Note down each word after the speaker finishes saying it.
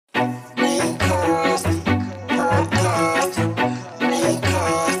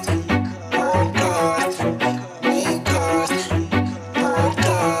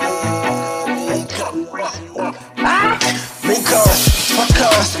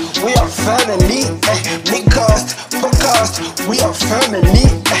we are family. Makecast, podcast, we are family.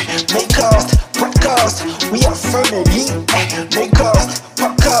 Makecast, podcast, we are family. Makecast,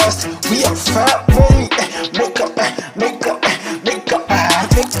 podcast, we are family. Makecast,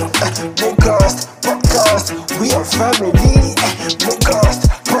 podcast, we are family.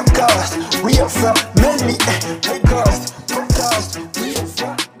 Makecast, podcast, we are family. Makecast, podcast, we are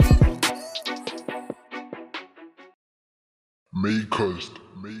family. Makecast,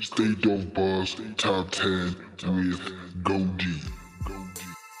 State of Bars, Top 10 with Goldie.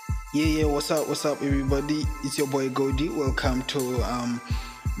 Yeah, what's up, everybody? It's your boy Goldie. Welcome to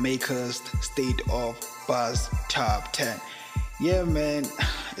Makecast State of Buzz Top 10. Yeah, man,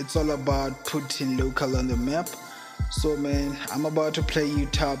 it's all about putting local on the map. So, man, I'm about to play you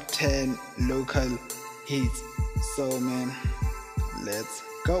top 10 local hits. So, man, let's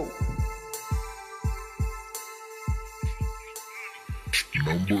go.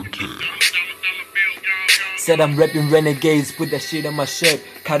 Number 10. Said I'm repping renegades, put that shit on my shirt.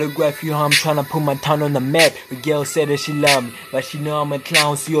 Cartograph you how I'm tryna put my town on the map. The girl said that she love me, but she know I'm a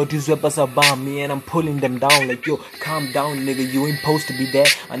clown. See all these rappers about me and I'm pulling them down. Like, yo, calm down, nigga, you ain't supposed to be there.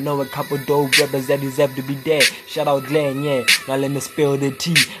 I know a couple dope rappers that deserve to be there. Shout out Glenn, yeah, now let me spill the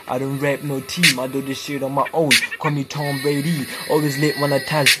tea. I don't rap no team, I do this shit on my own. Call me Tom Brady, always lit when I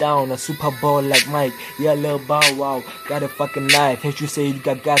touch down. A Super Bowl like Mike, yeah, Lil Bow Wow. Got a fucking knife, hate you say you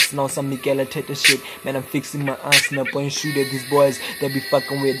got guts, now some Miguel take the shit. Man, I'm fixing my ass now, point shoot at these boys that be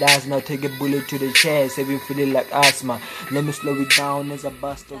fucking with us. Now take a bullet to the chest, say we feeling like asthma. Let me slow it down as I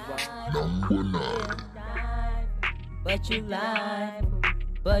bust around. Number 9. But you lied,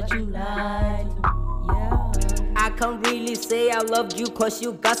 yeah. I can't really say I loved you cause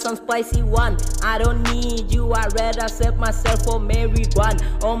you got some spicy one. I don't need you, I'd rather set myself for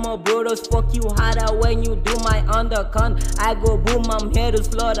marijuana. All my brothers fuck you harder when you do my undercut. I go boom, I'm here to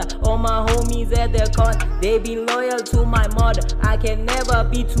slaughter. All my homies at the con, they be loyal to my mother. I can never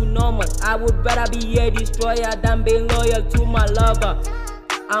be too normal. I would rather be a destroyer than be loyal to my lover.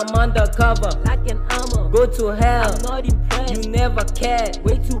 I'm undercover, like an armor. Go to hell, I'm not impressed. You never cared,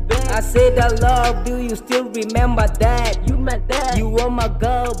 way too bad. I said I love, do you still remember that? You my dad, you were my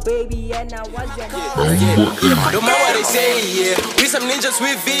girl, baby, and I was your girl. Don't mind what they say, yeah. We some ninjas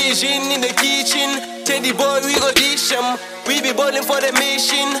with vision in the kitchen. Teddy boy, we go dish them. We be bowling for the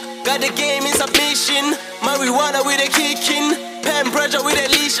mission. Got the game in submission. Marijuana with a kicking. Pen pressure with a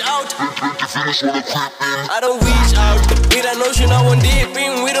leash out. I don't reach out. With a notion I won't dip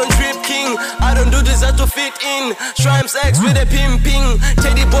in. We don't trip king. I don't do this just to fit in. Shrime sex with a pimping.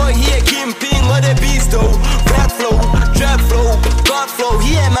 Teddy boy, he a kimping. What a beast though. Rap flow, trap flow, God flow.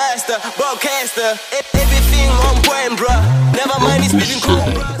 He a master, broadcaster. Everything on point, bruh. Never mind, he's spitting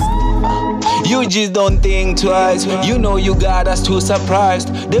cobras. You just don't think twice. You know you got us too surprised.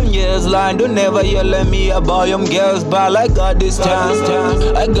 Them years line, don't never yell at me about them girls. But I got this time,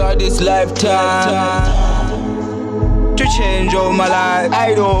 I got this lifetime to change all my life.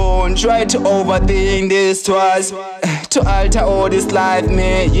 I don't try to overthink this twice. To alter all this life,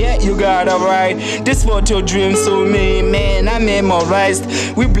 man. Yeah, you got it right. This what your dreams so me, man. I memorized.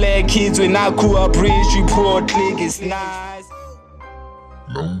 We black kids when I cooperate. We pro click, it's nice.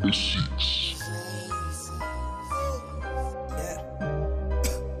 Number 6.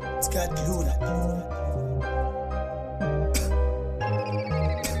 Got Luna.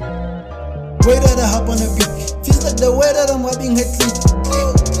 Way that I hop on the beat feels like the way that I'm having a treat.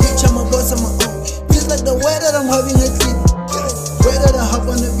 Bitch, I'm a boss on my own. Feels like the way that I'm having a treat. Way that I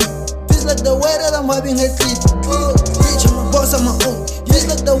hop on the beat feels like the way that I'm having a treat. Bitch, I'm a boss on my own. Feels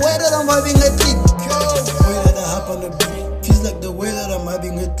like the way that I'm having a treat. Way that I hop on the beat feels like the way that I'm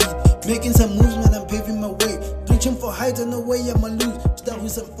having a treat. Making some moves, man, I'm paving my way. Reaching for heights, and no way I'ma lose. Start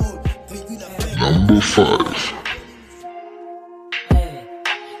with some fold. Number 5. Hey,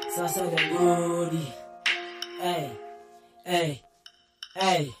 Sasa the Goldie. Hey, hey,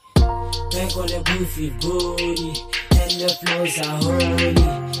 hey. Bank on the booth with Goldie. And the flows are holy.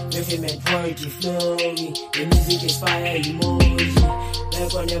 Rhythm and poetry flowing. The music is fire emoji.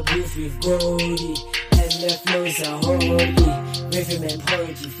 Bank on the booth with Goldie. And the flows are holy. Rhythm and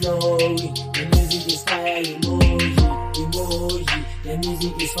poetry flowing. The music is fire emoji. Emoji. The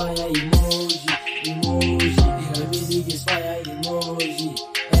music is fire emoji. Emoji. The music is fire emoji.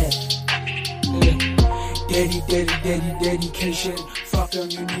 Dedication. Fuck them,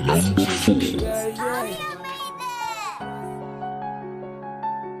 you need Number 4.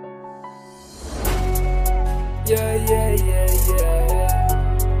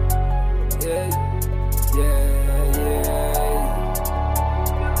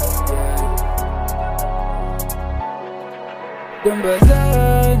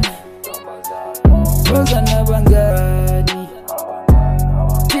 Dombazana, Bozana Bangani,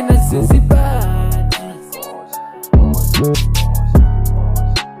 Tina Sisipati.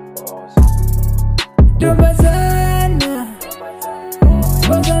 Dombazana,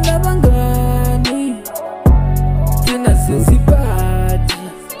 Bozana Bangani, Tina Sisipati.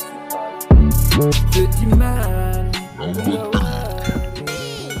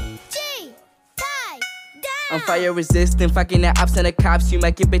 I'm fire resistant, fucking the ops and the cops, you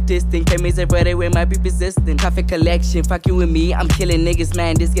might keep it distant. Cameras everywhere might be persistent. Traffic collection, fucking with me, I'm killing niggas,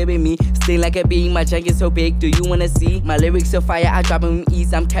 man, this giving me. Sting like a bee, my junk is so big, do you wanna see? My lyrics so fire, I drop them with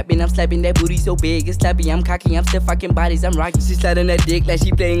ease. I'm capping, I'm slapping, that booty so big, it's slappy, I'm cocky, I'm still fucking bodies, I'm rocking. She sliding that dick like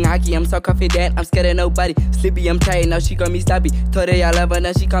she playing hockey, I'm so confident, I'm scared of nobody. Slippy, I'm tired, now she call me sloppy. Told her I love her,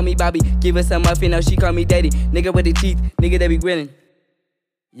 now she call me Bobby. Give her some muffin, now she call me daddy. Nigga with the teeth, nigga that be grinning.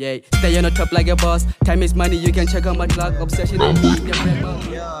 Yeah, stay on the top like a boss. Time is money, you can check out my clock. Obsession on me,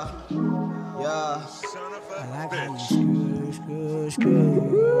 Yeah. I like how you screw.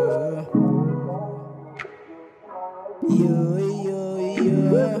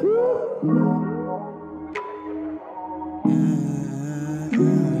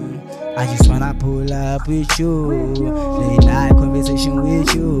 I just wanna pull up with you, late night conversation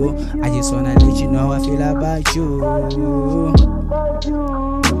with you. I just wanna let you know how I feel about you.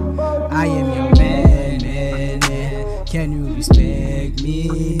 I am your man. Can you respect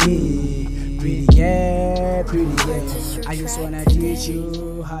me? Pretty girl. I just wanna teach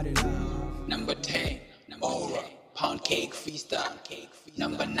you how to love. Number 10, Aura, Pound Cake Freestyle.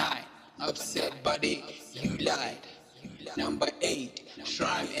 Number 9, Upset Buddy, You Lied. Number 8,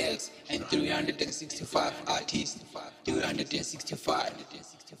 Shrine X and 365 artists. 365.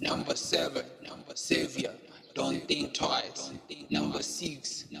 Number 7, Savior, Don't Think Twice. Number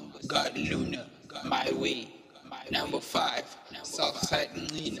 6, God Luna, My Way. Number 5, Southside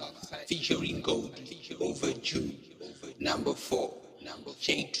Nina, featuring Gold, Overdue. Number 4,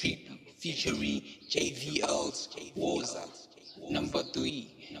 J Trip, featuring JVL's Woza. Number 3,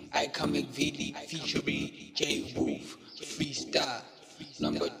 Iconic Vili, featuring J Wolf, Freestyle.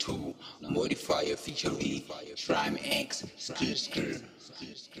 Number 2, Modifier, featuring Shrine X, Skr.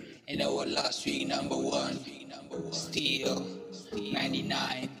 And our last week, number 1, Steel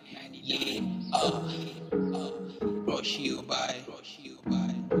 99. Yeah, brought you by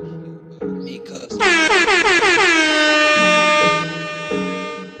Makers.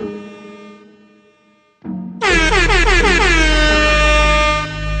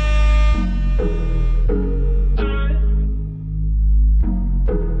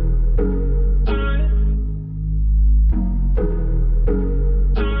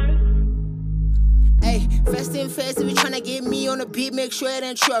 Fast if you tryna get me on the beat, make sure it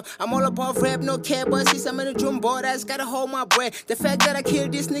ain't trap. I'm all about rap, no care, but since I'm in the drum board, I just gotta hold my breath. The fact that I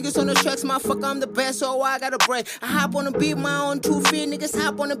killed these niggas on the tracks, motherfucker, I'm the best, so I gotta break. I hop on the beat, my own 2 feet, niggas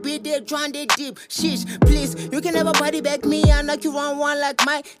hop on the beat, they drown, they deep. Shit, please, you can never body back me, I knock you on one like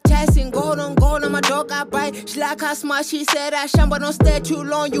Mike Tyson. Gold on my dog, I bite. She like how smart, she said I shine, but don't stay too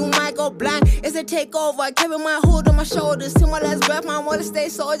long, you might go blind. It's a takeover, I carry my hood on my shoulders. See my last breath, my mother stay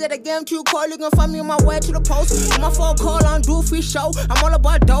soldier. The game too cold, you gon' find me on my way to the post. On my phone call on do free show. I'm all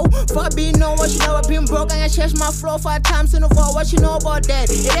about dough. Fuck being know what you know. I've been broke and I changed my flow 5 times in a row. What you know about that?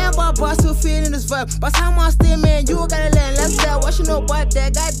 It ain't about boss who feeling this vibe. But time I stay, man, you gotta learn. Let's go. What you know about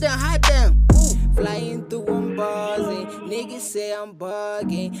that? Goddamn, hot damn. Flying through, I'm buzzing. Niggas say I'm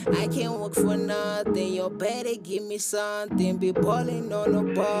bugging. I can't work for nothing. You better give me something. Be balling on a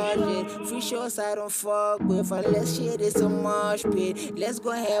budget. Free shows I don't fuck with. Unless shit is a mosh pit. Let's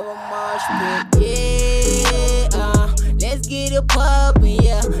go have a mosh pit. Yeah, let's get it poppin',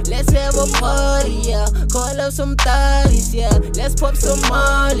 yeah. Let's have a party, yeah. Call up some thotties, yeah. Let's pop some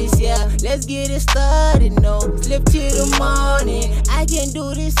mollies, yeah. Let's get it started, no. Slip to the morning. I can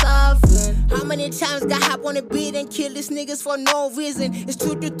do this often. How many times got hop on the beat and kill these niggas for no reason? It's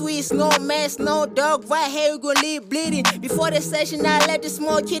 2 to 3, it's no mask, no dog. Right here, we gon' leave bleeding. Before the session, I let the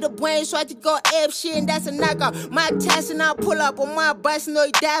small kid the brain try to go ape shit, and that's a knockout. My Tyson, I pull up on my bus, no,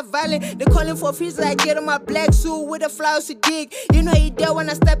 he die violent. They calling for fees, I get on my black suit with the flowers to dig. You know he dead when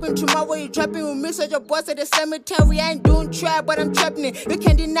I step into my way, you dropping with me, so your boss at the cemetery. I ain't doing trap, but I'm trapping it. You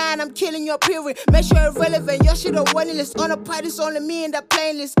can't deny it, I'm killing your period. Make sure it's relevant, your shit a warning list. On the parties, only me in the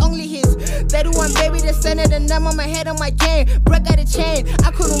playlist, only his. 31 baby, the center, the number on my head on my game. Break out the chain,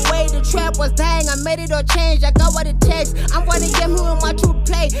 I couldn't wait, the trap was dying. I made it all change, I got what it takes. I'm gonna get me with my true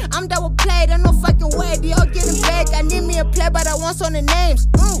play. I'm double played, ain't no fucking way, they all getting paid. like I need me a play, but I want some of the names.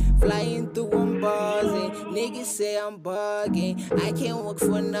 Flying through, I'm buzzing. Niggas say I'm bugging. I can't work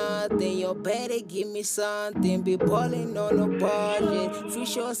for nothing. You better give me something. Be ballin' on a budget. Free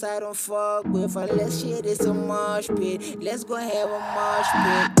shows I don't fuck with. Unless shit is a mosh pit. Let's go have a mosh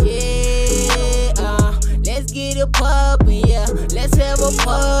pit. Yeah, let's get it poppin', yeah. Let's have a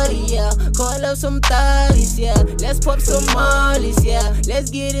party, yeah. Call up some thotties, yeah. Let's pop some mollies, yeah. Let's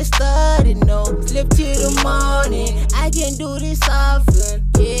get it started, no. Slip to the morning. I can do this often,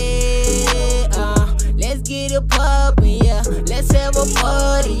 yeah. Let's get it poppin', yeah. Let's have a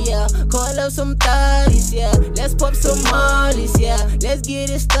party, yeah. Call up some thotties, yeah. Let's pop some mollies, yeah. Let's get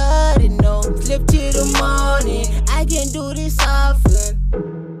it started, no. Slip to the morning. I can do this often.